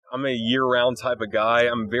I'm a year-round type of guy.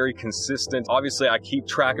 I'm very consistent. Obviously, I keep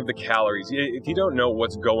track of the calories. If you don't know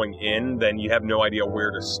what's going in, then you have no idea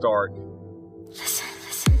where to start. Listen.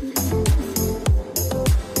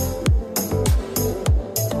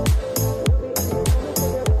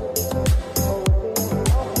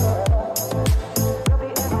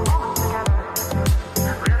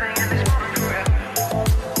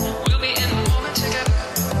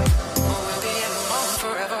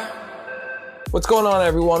 What's going on,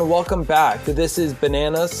 everyone? Welcome back to This is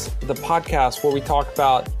Bananas, the podcast where we talk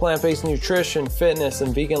about plant-based nutrition, fitness,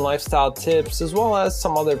 and vegan lifestyle tips, as well as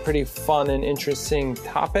some other pretty fun and interesting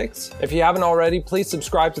topics. If you haven't already, please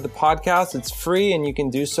subscribe to the podcast. It's free, and you can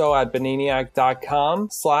do so at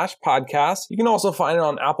bananiac.com/podcast. You can also find it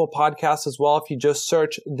on Apple Podcasts as well if you just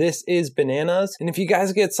search This is Bananas. And if you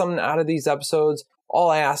guys get something out of these episodes, all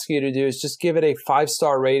I ask you to do is just give it a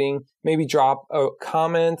 5-star rating, maybe drop a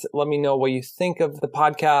comment, let me know what you think of the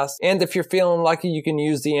podcast. And if you're feeling lucky, you can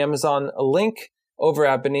use the Amazon link over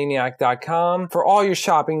at bananiac.com for all your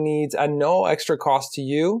shopping needs at no extra cost to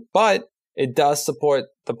you, but it does support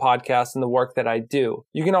the podcast and the work that I do.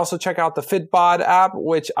 You can also check out the Fitbod app,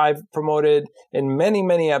 which I've promoted in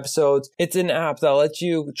many episodes. It's an app that lets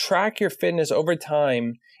you track your fitness over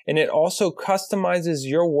time, and it also customizes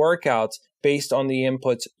your workouts based on the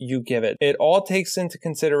inputs you give it. It all takes into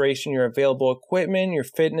consideration your available equipment, your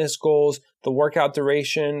fitness goals, the workout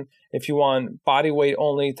duration, if you want body weight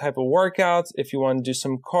only type of workouts, if you want to do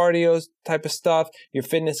some cardio type of stuff, your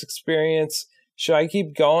fitness experience. Should I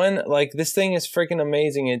keep going? Like, this thing is freaking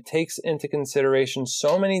amazing. It takes into consideration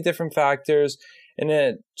so many different factors, and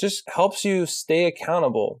it just helps you stay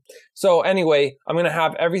accountable. So anyway, I'm going to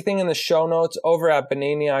have everything in the show notes over at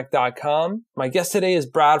bananiac.com. My guest today is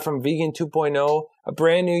Brad from Vegan 2.0, a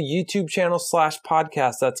brand new YouTube channel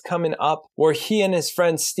 /podcast that's coming up where he and his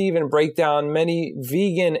friend Steven break down many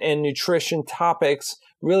vegan and nutrition topics.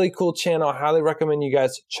 Really cool channel. I highly recommend you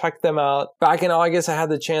guys check them out. Back in August, I had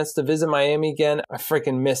the chance to visit Miami again. I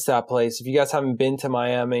freaking missed that place. If you guys haven't been to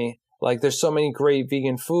Miami, like, there's so many great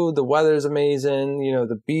vegan food. The weather's amazing. You know,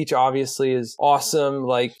 the beach obviously is awesome.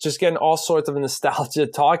 Like, just getting all sorts of nostalgia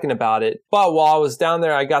talking about it. But while I was down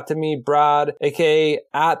there, I got to meet Brad, aka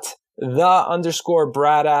at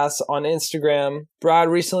 _Bradass on Instagram. Brad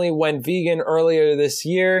recently went vegan earlier this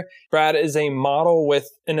year. Brad is a model with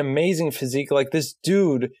an amazing physique. Like, this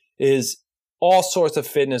dude is all sorts of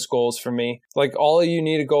fitness goals for me. Like, all of you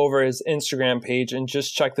need to go over his Instagram page and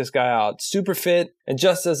just check this guy out. Super fit. And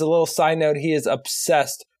just as a little side note, he is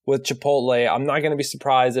obsessed with Chipotle. I'm not going to be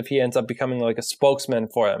surprised if he ends up becoming like a spokesman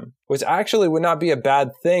for him, which actually would not be a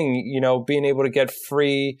bad thing, you know, being able to get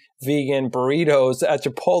free vegan burritos at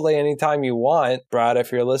Chipotle anytime you want. Brad,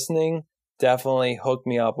 if you're listening, definitely hook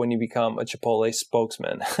me up when you become a Chipotle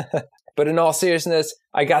spokesman. But in all seriousness,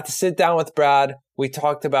 I got to sit down with Brad. We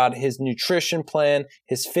talked about his nutrition plan,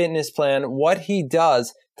 his fitness plan, what he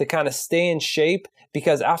does to kind of stay in shape.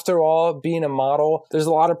 Because after all, being a model, there's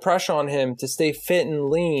a lot of pressure on him to stay fit and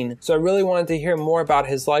lean. So I really wanted to hear more about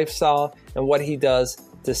his lifestyle and what he does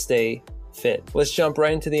to stay fit. Let's jump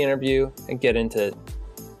right into the interview and get into it.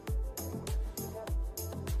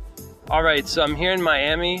 All right, so I'm here in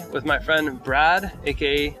Miami with my friend Brad,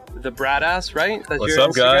 aka the Bradass, right? That's What's your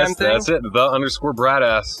up, Instagram guys? thing? That's it, the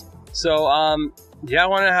 _Bradass. So, yeah, I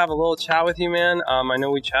want to have a little chat with you, man. I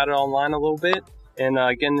know we chatted online a little bit and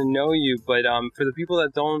getting to know you, but for the people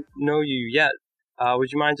that don't know you yet,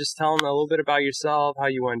 would you mind just telling a little bit about yourself, how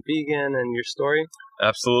you went vegan, and your story?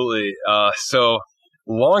 Absolutely. So,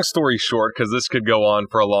 long story short, because this could go on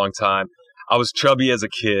for a long time, I was chubby as a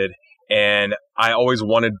kid, and I always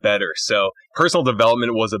wanted better. So personal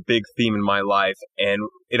development was a big theme in my life. And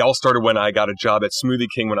it all started when I got a job at Smoothie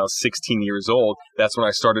King when I was 16 years old. That's when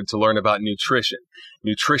I started to learn about nutrition.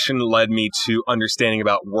 Nutrition led me to understanding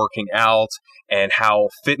about working out and how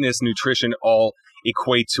fitness, nutrition all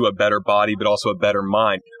equate to a better body, but also a better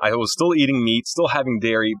mind. I was still eating meat, still having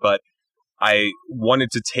dairy, but I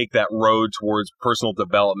wanted to take that road towards personal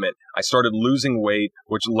development. I started losing weight,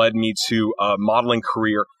 which led me to a modeling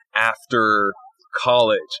career after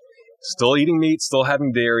college. Still eating meat, still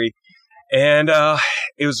having dairy. And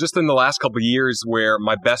it was just in the last couple of years where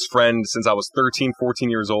my best friend, since I was 13, 14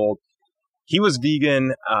 years old, he was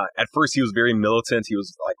vegan. At first, he was very militant. He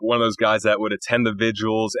was like one of those guys that would attend the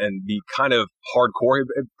vigils and be kind of hardcore.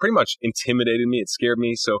 It pretty much intimidated me. It scared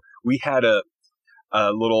me. So we had a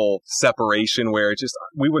little separation where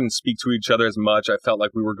we wouldn't speak to each other as much. I felt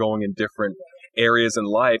like we were going in different areas in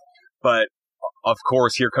life. But of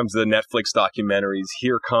course, here comes the Netflix documentaries.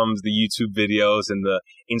 Here comes the YouTube videos and the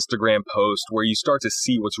Instagram posts where you start to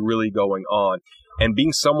see what's really going on. And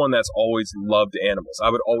being someone that's always loved animals, I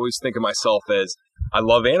would always think of myself as, I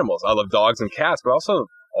love animals. I love dogs and cats, but also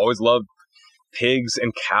always loved pigs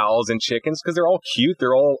and cows and chickens because they're all cute.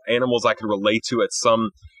 They're all animals I could relate to at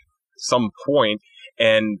some point.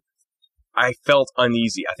 And I felt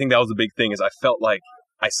uneasy. I think that was the big thing, is I felt like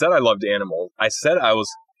I said I loved animals. I said I was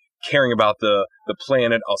caring about the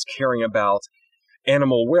planet. I was caring about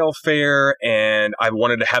animal welfare, and I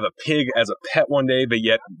wanted to have a pig as a pet one day, but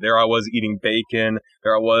yet there I was eating bacon.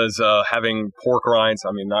 There I was having pork rinds.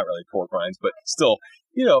 I mean, not really pork rinds, but still,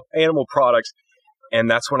 animal products. And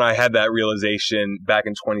that's when I had that realization back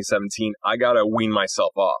in 2017. I got to wean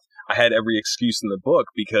myself off. I had every excuse in the book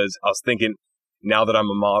because I was thinking, now that I'm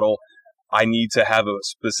a model, I need to have a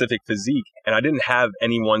specific physique. And I didn't have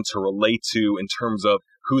anyone to relate to in terms of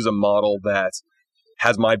who's a model that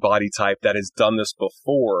has my body type, that has done this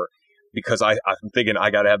before, because I'm thinking I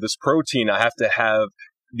got to have this protein. I have to have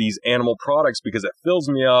these animal products because it fills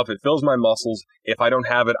me up. It fills my muscles. If I don't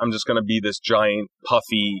have it, I'm just going to be this giant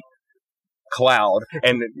puffy cloud,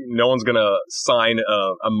 and no one's going to sign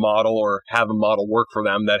a model or have a model work for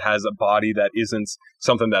them that has a body that isn't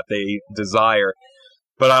something that they desire.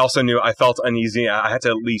 But I also knew I felt uneasy. I had to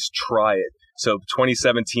at least try it. So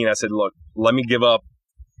 2017, I said, look, let me give up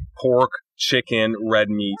pork, chicken, red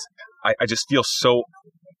meat. I just feel so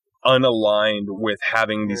unaligned with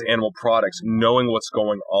having these animal products, knowing what's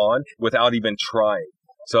going on without even trying.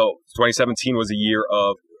 So 2017 was a year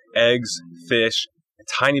of eggs, fish, a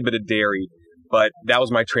tiny bit of dairy, but that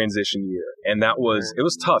was my transition year. And it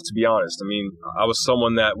was tough, to be honest. I mean, I was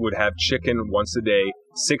someone that would have chicken once a day,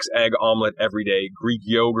 6 egg omelet every day, Greek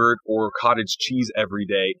yogurt or cottage cheese every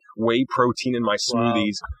day, whey protein in my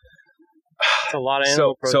smoothies. Wow. It's a lot of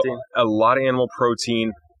animal protein. So a lot of animal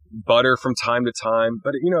protein, butter from time to time.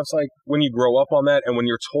 But, it's like when you grow up on that and when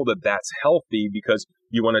you're told that that's healthy because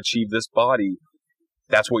you want to achieve this body,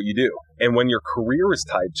 that's what you do. And when your career is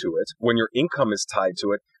tied to it, when your income is tied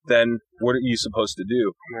to it, then what are you supposed to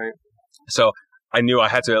do? Right. So I knew I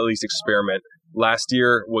had to at least experiment. Last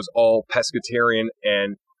year was all pescatarian,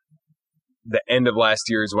 and the end of last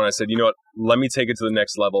year is when I said, you know what, let me take it to the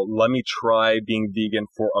next level. Let me try being vegan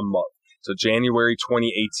for a month. So January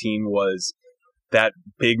 2018 was that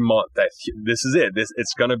big month that this is it.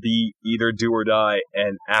 It's going to be either do or die.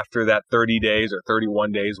 And after that 30 days or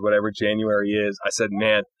 31 days, whatever January is, I said,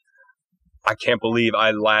 man, I can't believe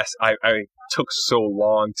I took so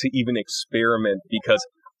long to even experiment, because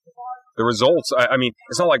the results, I mean,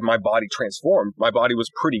 it's not like my body transformed. My body was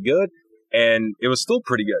pretty good, and it was still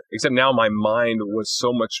pretty good, except now my mind was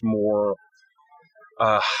so much more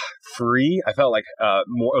free. I felt like it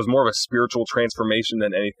was more of a spiritual transformation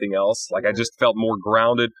than anything else. Like I just felt more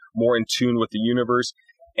grounded, more in tune with the universe,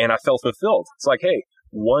 and I felt fulfilled. It's like, hey,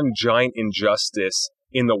 one giant injustice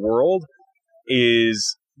in the world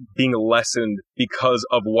is being lessened because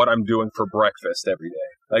of what I'm doing for breakfast every day.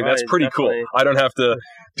 Like, that's pretty cool. I don't have to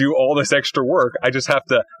do all this extra work. I just have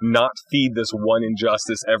to not feed this one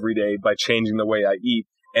injustice every day by changing the way I eat,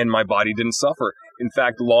 and my body didn't suffer. In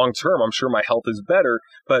fact, long term, I'm sure my health is better,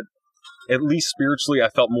 but at least spiritually, I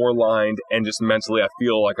felt more aligned, and just mentally, I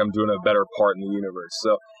feel like I'm doing a better part in the universe.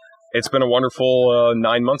 So it's been a wonderful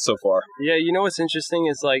 9 months so far. Yeah, what's interesting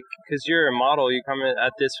is, like, because you're a model, you come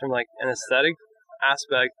at this from, like, an aesthetic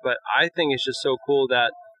aspect, but I think it's just so cool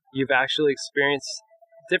that you've actually experienced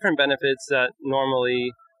different benefits that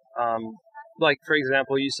normally, like, for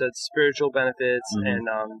example, you said spiritual benefits, and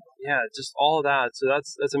just all of that. So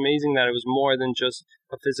that's amazing that it was more than just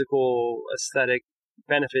a physical aesthetic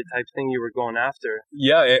benefit type thing you were going after.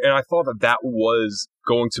 Yeah, and I thought that was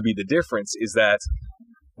going to be the difference, is that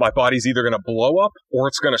my body's either going to blow up or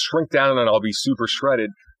it's going to shrink down and I'll be super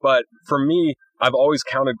shredded. But for me, I've always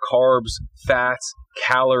counted carbs, fats,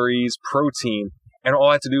 calories, protein, and all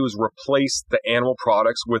I had to do was replace the animal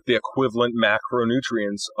products with the equivalent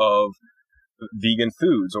macronutrients of vegan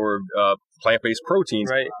foods or plant-based proteins,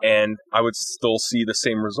 right, and I would still see the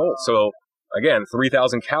same results. So again,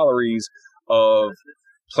 3,000 calories of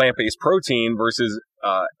plant-based protein versus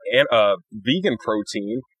vegan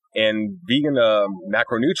protein and vegan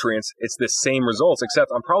macronutrients, it's the same results,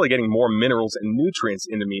 except I'm probably getting more minerals and nutrients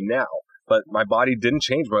into me now. But my body didn't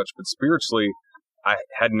change much, but spiritually, I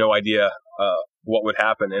had no idea what would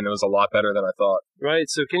happen, and it was a lot better than I thought. Right.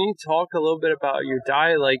 So can you talk a little bit about your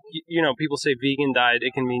diet? Like, people say vegan diet,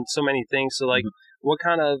 it can mean so many things. So, like, what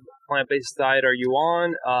kind of plant-based diet are you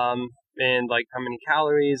on? And, like, how many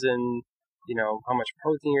calories and, how much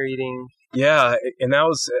protein you're eating? Yeah, and that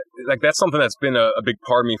was, like, that's something that's been a big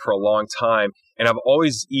part of me for a long time. and I've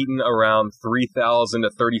always eaten around 3,000 to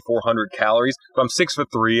 3,400 calories. But I'm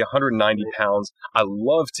 6'3", 190 pounds. I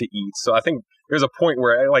love to eat, so I think there's a point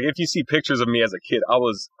where, like, if you see pictures of me as a kid, I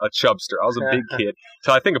was a chubster. I was a big kid.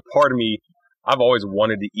 So I think a part of me, I've always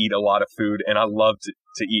wanted to eat a lot of food, and I love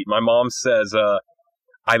to eat. My mom says,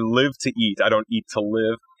 I live to eat. I don't eat to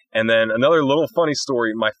live. And then another little funny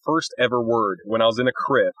story, my first ever word when I was in a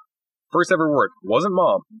crib, first ever word, wasn't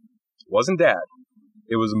mom, wasn't dad.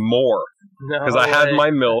 It was more. Because I had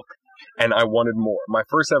my milk and I wanted more. My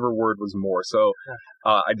first ever word was more. So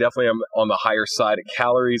I definitely am on the higher side of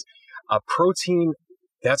calories. Protein,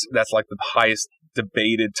 that's like the highest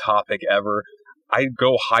debated topic ever. I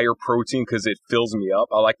go higher protein because it fills me up.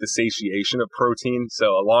 I like the satiation of protein.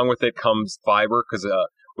 So along with it comes fiber, because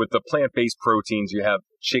with the plant-based proteins, you have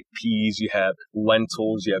chickpeas, you have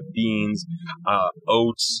lentils, you have beans,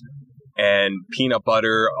 oats, and peanut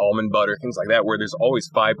butter, almond butter, things like that, where there's always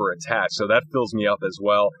fiber attached. So that fills me up as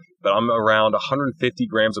well. But I'm around 150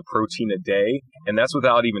 grams of protein a day, and that's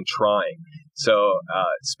without even trying. So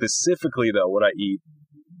specifically, though, what I eat,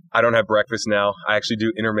 I don't have breakfast now. I actually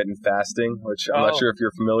do intermittent fasting, which I'm not sure if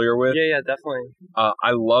you're familiar with. Yeah, definitely.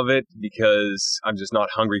 I love it because I'm just not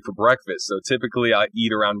hungry for breakfast. So typically I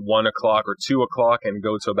eat around 1 o'clock or 2 o'clock and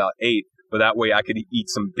go to about 8. But that way I could eat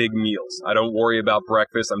some big meals. I don't worry about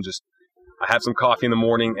breakfast. I have some coffee in the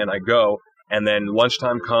morning and I go. And then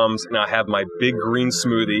lunchtime comes and I have my big green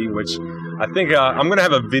smoothie, which I think I'm going to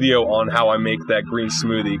have a video on how I make that green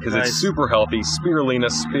smoothie because it's super healthy.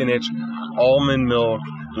 Spirulina, spinach, almond milk,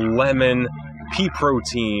 lemon, pea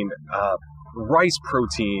protein, rice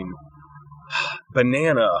protein,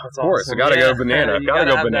 banana. That's of course, awesome. I gotta go banana. You gotta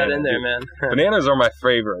go have banana. That in there, man. Bananas are my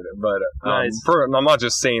favorite, but Nice. I'm not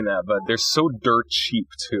just saying that, but they're so dirt cheap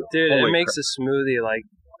too. Dude, Holy it makes crap. a smoothie like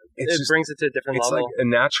it brings it to a different It's level. like a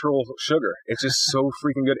natural sugar. It's just so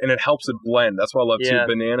freaking good, and it helps it blend. That's what I love too.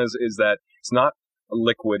 Bananas is that it's not a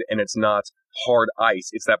liquid and it's not hard ice.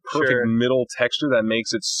 It's that perfect middle texture that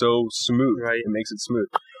makes it so smooth. Right. It makes it smooth.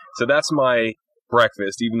 So that's my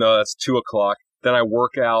breakfast, even though that's 2 o'clock. Then I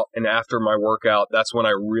work out, and after my workout, that's when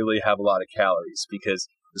I really have a lot of calories because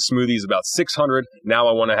the smoothie is about 600. Now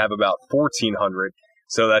I want to have about 1,400.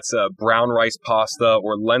 So that's brown rice pasta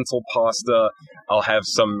or lentil pasta. I'll have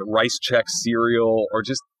some Rice Chex cereal or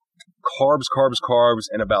just carbs,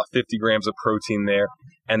 and about 50 grams of protein there.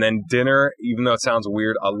 And then dinner, even though it sounds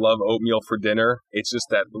weird, I love oatmeal for dinner. It's just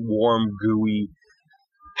that warm, gooey,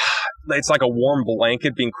 it's like a warm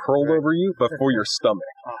blanket being curled over you, but for your stomach.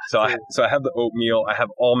 So I have the oatmeal. I have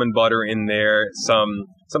almond butter in there.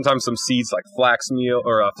 Sometimes some seeds like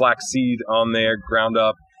flaxseed on there, ground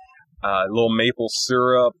up. A little maple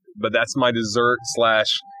syrup, but that's my dessert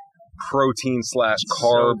 / protein /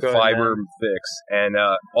 carb fiber fix. And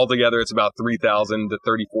altogether, it's about 3,000 to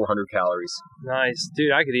 3,400 calories. Nice.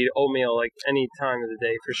 Dude, I could eat oatmeal like any time of the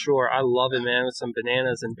day for sure. I love it, man, with some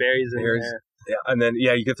bananas and berries in there. Yeah, and then,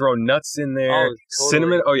 you could throw nuts in there. Oh, totally.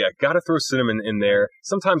 Cinnamon. Oh, yeah, gotta throw cinnamon in there.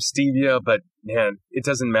 Sometimes stevia, but, man, it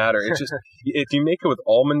doesn't matter. It's just, if you make it with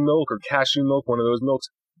almond milk or cashew milk, one of those milks,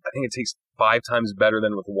 I think it tastes 5 times better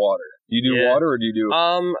than with water. Do you do water or do you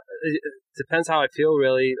do... It depends how I feel,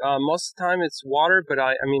 really. Most of the time it's water, but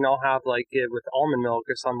I mean, I'll have like it with almond milk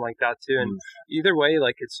or something like that too. And either way,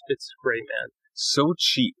 like it's great, man. So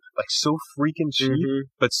cheap. Like so freaking cheap,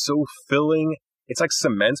 but so filling. It's like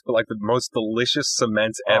cement, but like the most delicious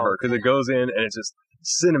cement ever. Because it goes in and it's just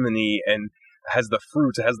cinnamony and has the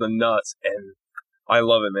fruits, it has the nuts, and I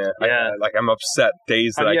love it, man. Yeah. I'm upset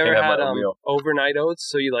days that I can't have my oatmeal. Overnight oats?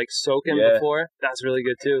 So you like soak them before? That's really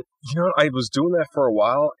good too. You know what? I was doing that for a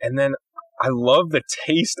while, and then I love the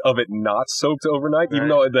taste of it not soaked overnight, even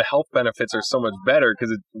though the health benefits are so much better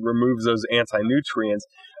because it removes those anti-nutrients.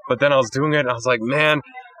 But then I was doing it, and I was like, man,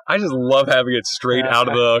 I just love having it straight out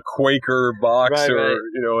of the Quaker box or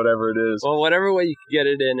whatever it is. Well, whatever way you can get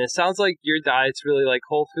it in. It sounds like your diet's really like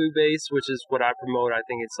whole food based, which is what I promote. I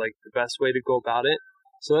think it's like the best way to go about it.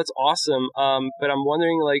 So that's awesome. But I'm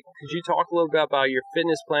wondering, like, could you talk a little bit about your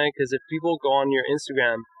fitness plan? Because if people go on your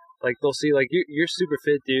Instagram, like they'll see like you're super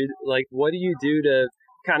fit, dude. Like, what do you do to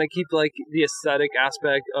kind of keep like the aesthetic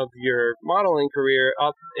aspect of your modeling career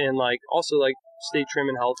up and like also like stay trim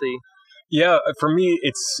and healthy? Yeah, for me,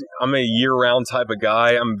 I'm a year-round type of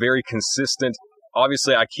guy. I'm very consistent.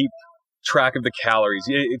 Obviously, I keep track of the calories.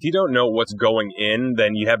 If you don't know what's going in,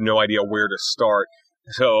 then you have no idea where to start.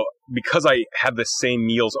 So because I have the same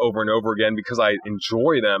meals over and over again, because I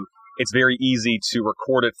enjoy them, it's very easy to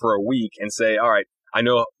record it for a week and say, all right, I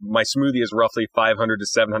know my smoothie is roughly 500 to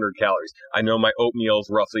 700 calories. I know my oatmeal is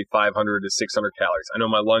roughly 500 to 600 calories. I know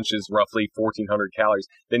my lunch is roughly 1,400 calories.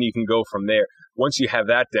 Then you can go from there. Once you have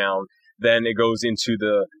that down, then it goes into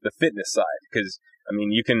the fitness side. Because, I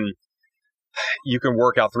mean, you can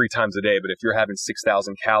work out 3 times a day, but if you're having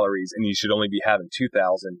 6,000 calories and you should only be having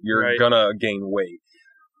 2,000, you're Right. gonna gain weight.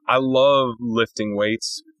 I love lifting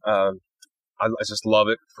weights. I just love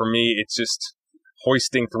it. For me, it's just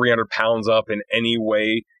hoisting 300 pounds up in any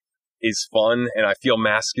way is fun, and I feel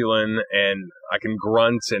masculine, and I can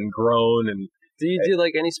grunt and groan. And Do you do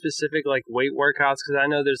like any specific like weight workouts? Because I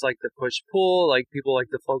know there's like the push pull, like people like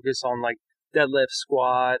to focus on like deadlift,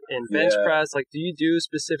 squat, and bench Yeah. press. Like, do you do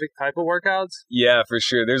specific type of workouts? yeah, for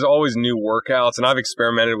sure. There's always new workouts, and I've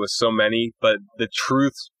experimented with so many, but the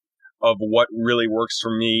truth of what really works for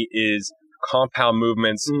me is compound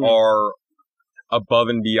movements are above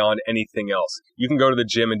and beyond anything else. You can go to the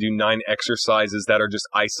gym and do 9 exercises that are just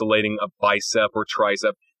isolating a bicep or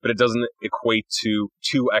tricep, but it doesn't equate to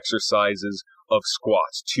 2 exercises of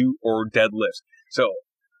squats, 2 or deadlifts. So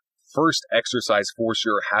first exercise for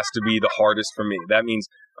sure has to be the hardest for me. That means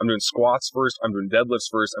I'm doing squats first, I'm doing deadlifts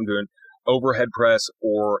first, I'm doing overhead press,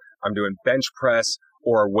 or I'm doing bench press,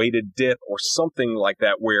 or a weighted dip, or something like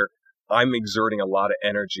that where I'm exerting a lot of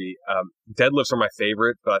energy. Deadlifts are my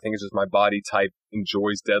favorite, but I think it's just my body type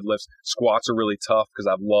enjoys deadlifts. Squats are really tough because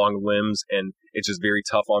I have long limbs and it's just very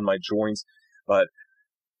tough on my joints. But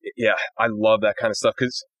yeah, I love that kind of stuff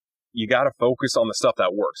because you got to focus on the stuff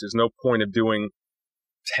that works. There's no point of doing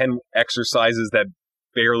 10 exercises that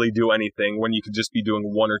barely do anything when you could just be doing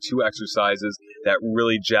 1 or 2 exercises that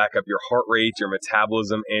really jack up your heart rate, your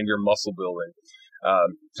metabolism, and your muscle building.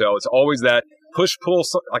 So it's always that push pull.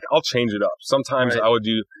 Like I'll change it up. Sometimes Right. I would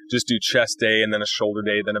just do chest day and then a shoulder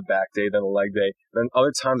day, then a back day, then a leg day. Then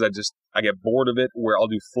other times I get bored of it where I'll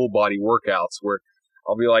do full body workouts where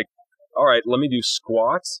I'll be like, all right, let me do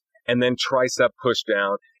squats and then tricep push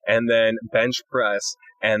down and then bench press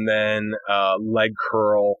and then leg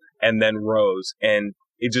curl and then rows. And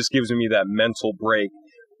it just gives me that mental break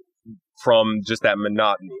from just that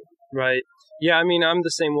monotony. Right. Yeah, I mean, I'm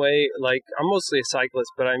the same way. Like, I'm mostly a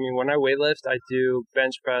cyclist, but I mean, when I weightlift, I do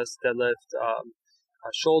bench press, deadlift,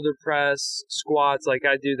 shoulder press, squats. Like,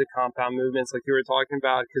 I do the compound movements like you were talking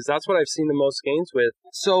about, because that's what I've seen the most gains with.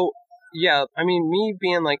 So, yeah, I mean, me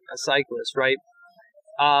being like a cyclist, right?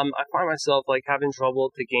 I find myself like having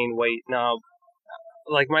trouble to gain weight. Now,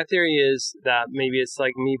 like my theory is that maybe it's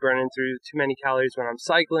like me burning through too many calories when I'm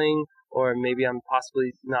cycling, or maybe I'm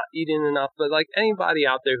possibly not eating enough. But like anybody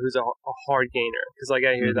out there who's a hard gainer, because like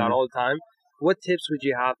I hear that all the time. What tips would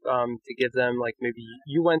you have to give them? Like maybe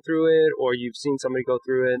you went through it, or you've seen somebody go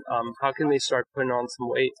through it. How can they start putting on some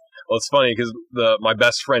weight? Well, it's funny because my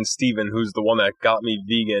best friend Steven, who's the one that got me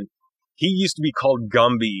vegan, he used to be called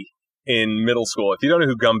Gumby in middle school. If you don't know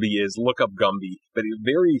who Gumby is, look up Gumby. But he's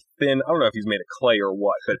very thin. I don't know if he's made of clay or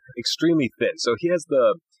what, but extremely thin. So he has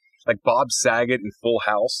the like Bob Saget in Full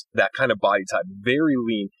House, that kind of body type, very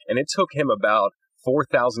lean. And it took him about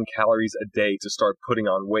 4,000 calories a day to start putting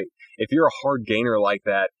on weight. If you're a hard gainer like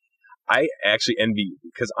that, I actually envy you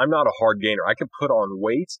because I'm not a hard gainer. I can put on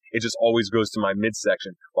weight. It just always goes to my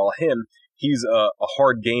midsection. While him, he's a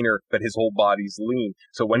hard gainer, but his whole body's lean.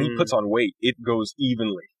 So when he puts on weight, it goes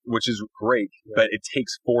evenly, which is great. Yeah. But it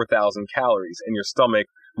takes 4,000 calories, and your stomach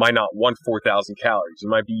might not want 4,000 calories. You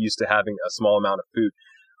might be used to having a small amount of food.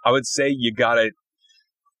 I would say you gotta.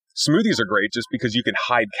 Smoothies are great just because you can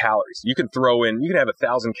hide calories. You can have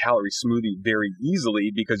 1,000 calorie smoothie very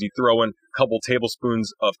easily because you throw in a couple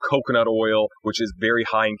tablespoons of coconut oil, which is very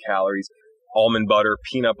high in calories, almond butter,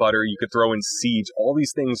 peanut butter. You could throw in seeds. All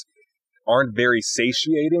these things aren't very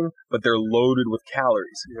satiating, but they're loaded with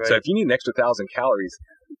calories. Right. So if you need an extra 1,000 calories,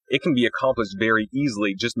 it can be accomplished very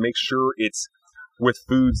easily. Just make sure it's with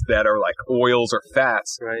foods that are like oils or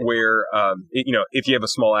fats, right, where, if you have a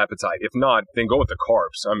small appetite. If not, then go with the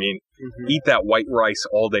carbs. I mean, eat that white rice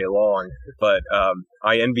all day long, but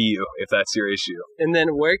I envy you if that's your issue. And then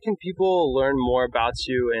where can people learn more about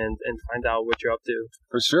you and find out what you're up to?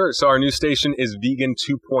 For sure. So our new station is Vegan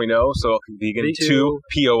 2.0, so Vegan 2,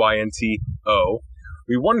 P-O-I-N-T-O.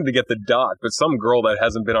 We wanted to get the dot, but some girl that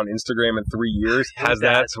hasn't been on Instagram in 3 years has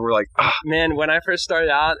that. So we're like, Man, when I first started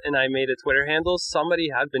out and I made a Twitter handle, somebody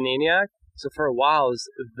had Bananiac. So for a while, it was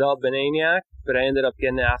the Bananiac, but I ended up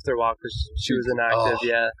getting it after a while because she was inactive,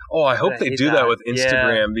 Oh, I hope they do that with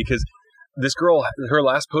Instagram because this girl, her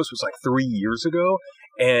last post was like 3 years ago,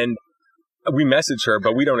 and we messaged her,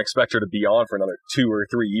 but we don't expect her to be on for another 2 or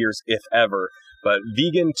 3 years, if ever. But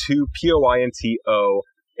Vegan2, P-O-I-N-T-O,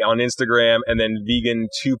 on Instagram, and then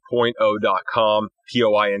vegan2.0.com,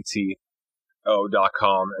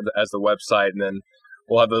 P-O-I-N-T-O.com as the website, and then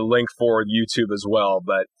we'll have a link for YouTube as well.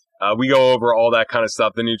 But we go over all that kind of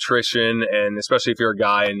stuff, the nutrition, and especially if you're a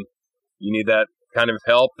guy and you need that kind of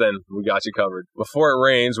help, then we got you covered. Before it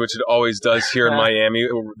rains, which it always does here in Miami,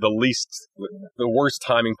 the worst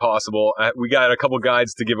timing possible, we got a couple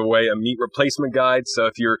guides to give away, a meat replacement guide. So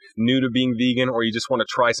if you're new to being vegan or you just want to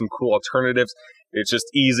try some cool alternatives, it's just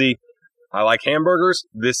easy. I like hamburgers.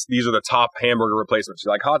 These are the top hamburger replacements.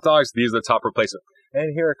 You like hot dogs? These are the top replacements.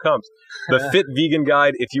 And here it comes. The Fit Vegan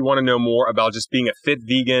Guide, if you want to know more about just being a fit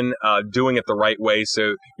vegan, doing it the right way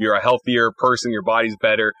so you're a healthier person, your body's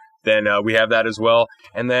better, then we have that as well.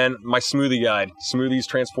 And then my smoothie guide. Smoothies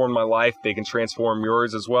transformed my life. They can transform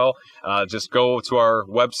yours as well. Just go to our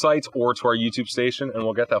website or to our YouTube station, and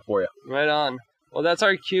we'll get that for you. Right on. Well, that's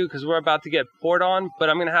our cue because we're about to get poured on, but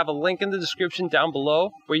I'm going to have a link in the description down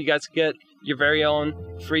below where you guys get your very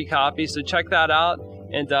own free copy. So check that out.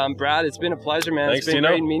 And Brad, it's been a pleasure, man. Thanks, it's been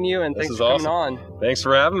great meeting you, and thanks for coming on. Thanks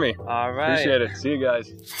for having me. All right. Appreciate it. See you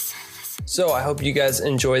guys. So I hope you guys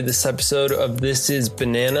enjoyed this episode of This is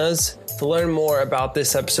Bananas. To learn more about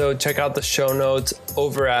this episode, check out the show notes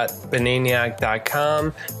over at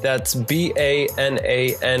bananiac.com. That's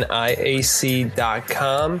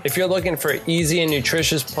BANANIAC.com. If you're looking for easy and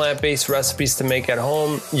nutritious plant-based recipes to make at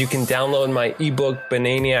home, you can download my ebook,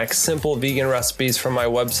 Bananiac Simple Vegan Recipes, from my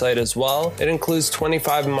website as well. It includes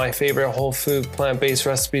 25 of my favorite whole food plant-based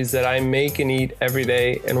recipes that I make and eat every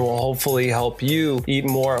day and will hopefully help you eat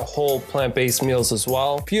more whole plant-based meals as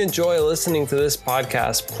well. If you enjoy listening to this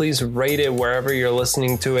podcast, please rate it wherever you're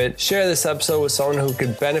listening to it. Share this episode with someone who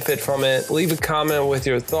could benefit from it. Leave a comment with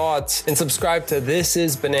your thoughts and subscribe to This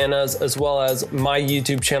is Bananas as well as my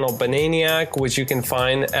YouTube channel Bananiac, which you can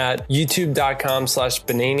find at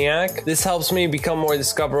youtube.com/Bananiac. This helps me become more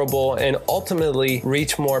discoverable and ultimately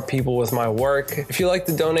reach more people with my work. If you'd like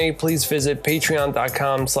to donate, please visit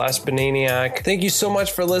patreon.com/Bananiac. Thank you so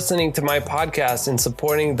much for listening to my podcast and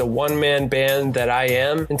supporting the one-man band that I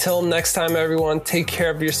am. Until next time, everyone, take care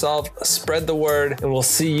of yourself, spread the word, and we'll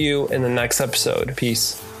see you in the next episode.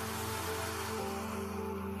 Peace.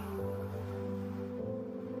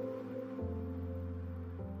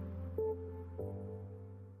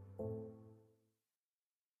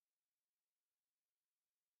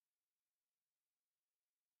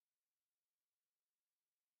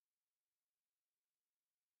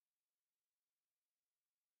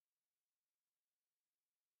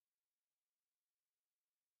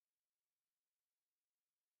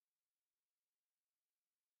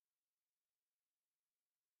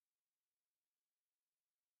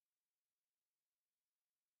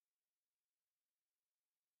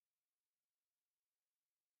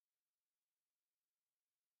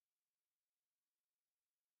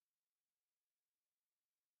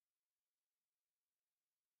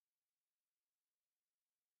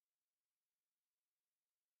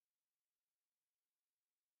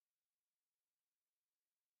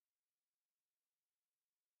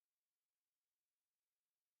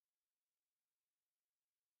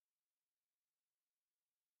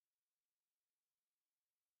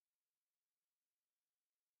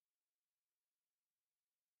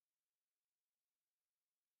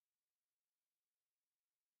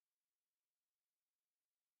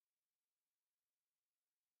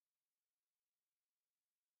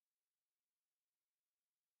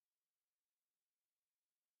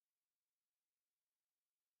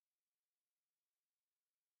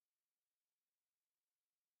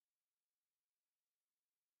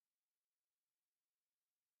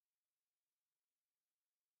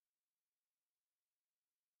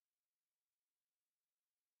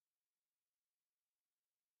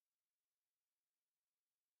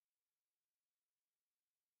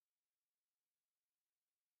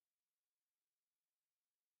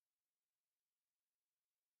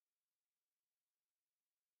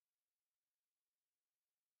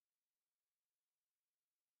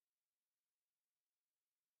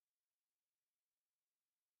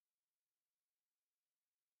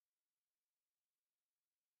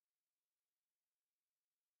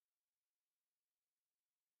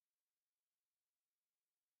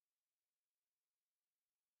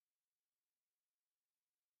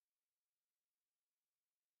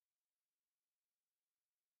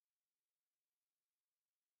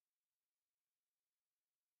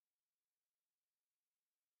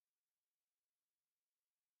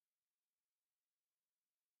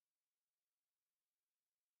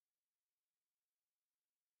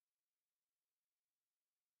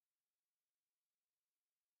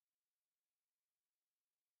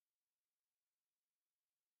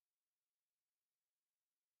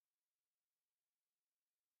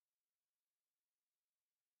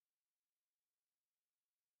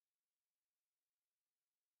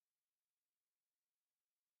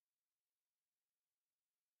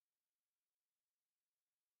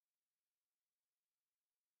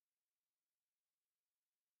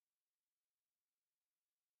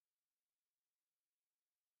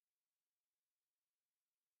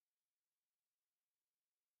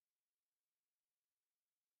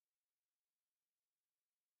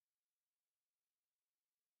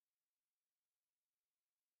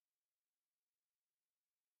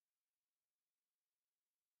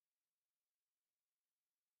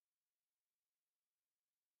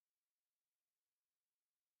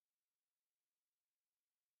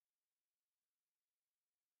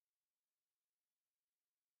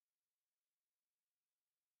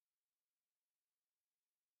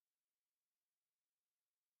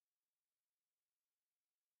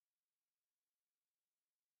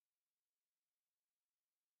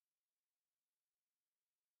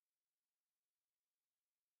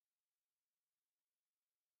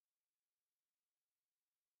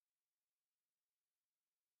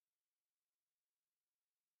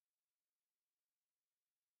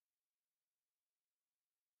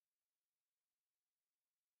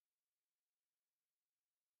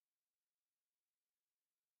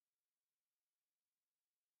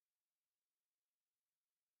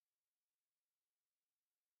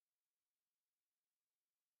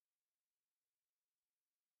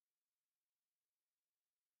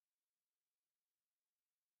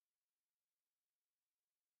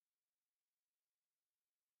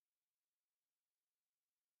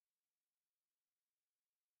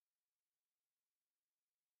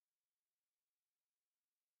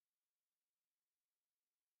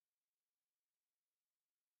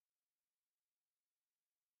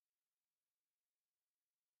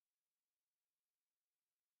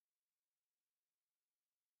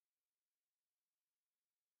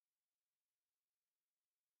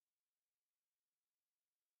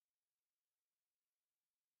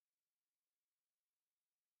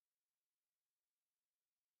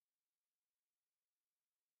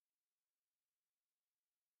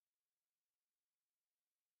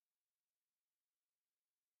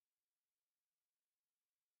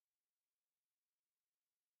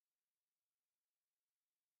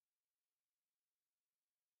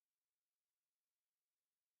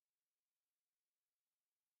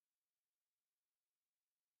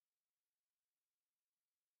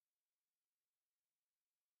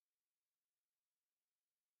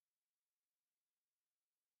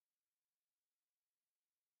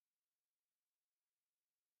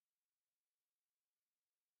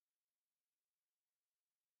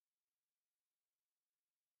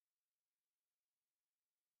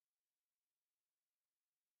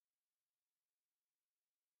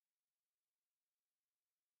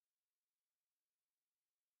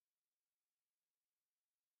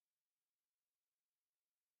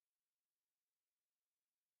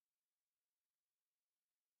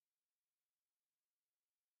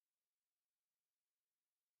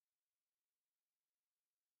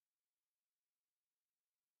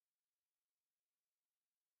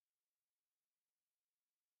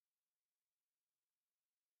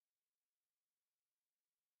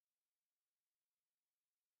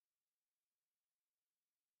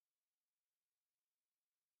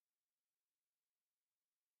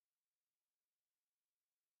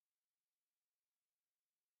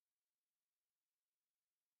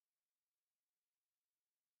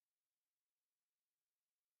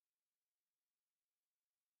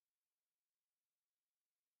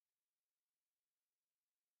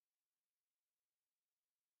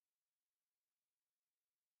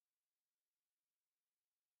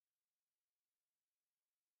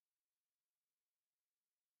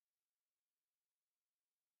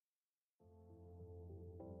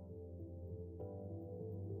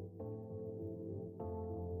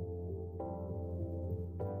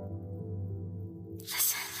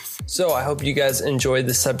 So I hope you guys enjoyed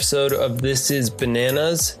this episode of This is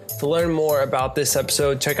Bananas. To learn more about this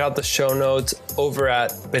episode, check out the show notes over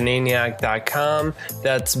at bananiac.com.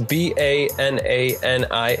 That's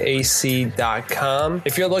BANANIAC.com.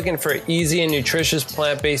 If you're looking for easy and nutritious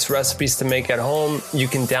plant-based recipes to make at home, you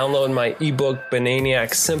can download my ebook,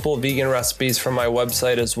 Bananiac Simple Vegan Recipes, from my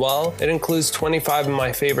website as well. It includes 25 of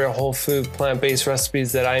my favorite whole food plant-based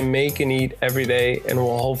recipes that I make and eat every day and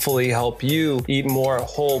will hopefully help you eat more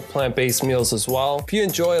whole plant-based meals as well. If you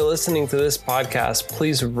enjoy listening to this podcast,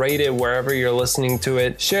 please rate it wherever you're listening to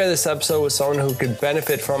it. Share this episode with someone who could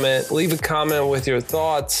benefit from it. Leave a comment with your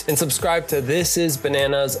thoughts and subscribe to This is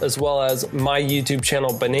Bananas as well as my YouTube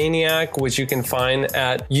channel Bananiac, which you can find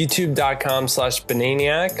at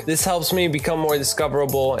youtube.com/Bananiac. This helps me become more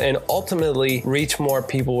discoverable and ultimately reach more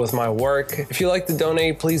people with my work. If you'd like to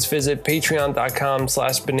donate, please visit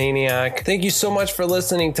patreon.com/Bananiac. Thank you so much for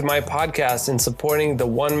listening to my podcast and supporting the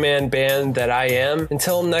one-man band that I am.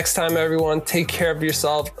 Until next time, everyone, take care of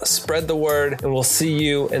yourself, spread the word, and we'll see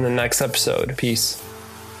you in the next episode. Peace.